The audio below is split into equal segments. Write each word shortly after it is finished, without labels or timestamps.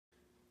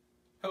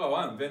Hello,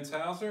 I'm Vince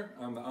Hauser.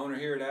 I'm the owner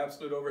here at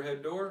Absolute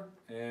Overhead Door,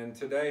 and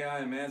today I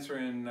am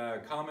answering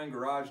common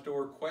garage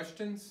door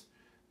questions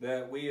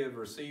that we have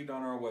received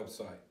on our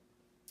website.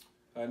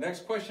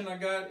 Next question I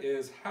got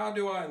is, how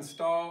do I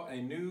install a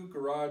new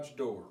garage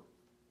door?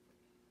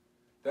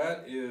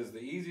 That is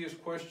the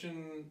easiest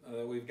question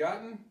that we've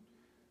gotten.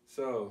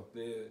 So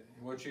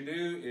what you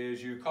do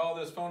is you call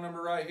this phone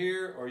number right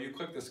here, or you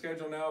click the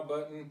Schedule Now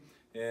button,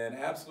 and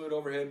Absolute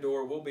Overhead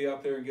Door will be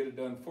up there and get it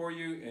done for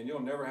you, and you'll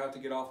never have to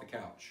get off the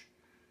couch.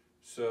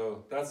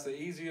 So that's the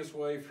easiest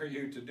way for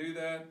you to do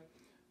that.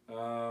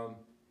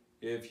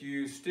 If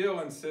you still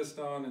insist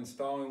on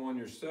installing one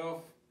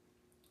yourself,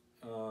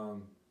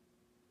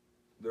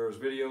 there's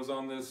videos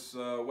on this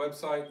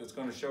website that's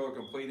going to show a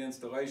complete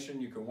installation.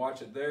 You can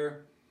watch it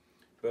there.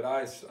 But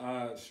I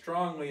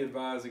strongly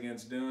advise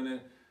against doing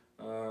it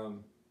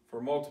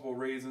for multiple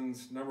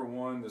reasons. Number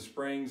one, the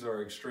springs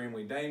are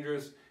extremely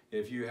dangerous.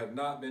 If you have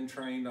not been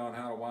trained on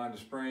how to wind a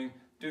spring,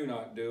 do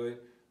not do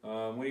it.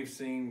 We've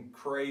seen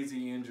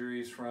crazy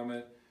injuries from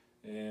it,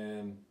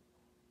 and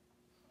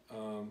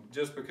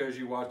just because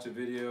you watch a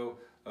video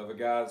of a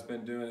guy that's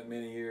been doing it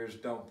many years,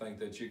 don't think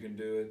that you can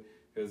do it,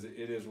 because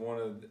it is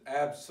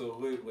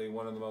absolutely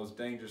one of the most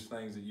dangerous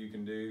things that you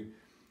can do.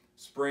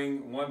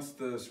 Once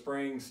the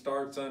spring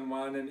starts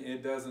unwinding,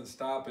 it doesn't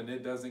stop, and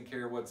it doesn't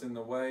care what's in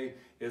the way.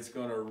 It's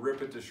going to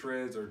rip it to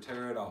shreds or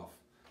tear it off.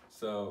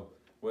 So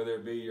whether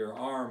it be your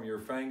arm, your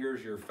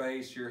fingers, your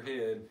face, your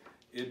head,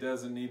 it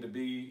doesn't need to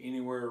be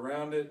anywhere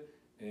around it,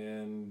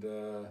 and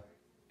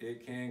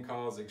it can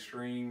cause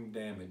extreme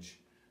damage.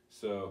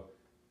 So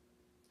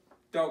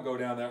don't go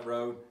down that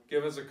road.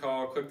 Give us a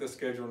call, click the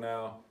Schedule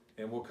Now,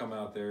 and we'll come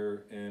out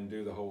there and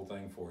do the whole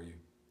thing for you.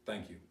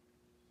 Thank you.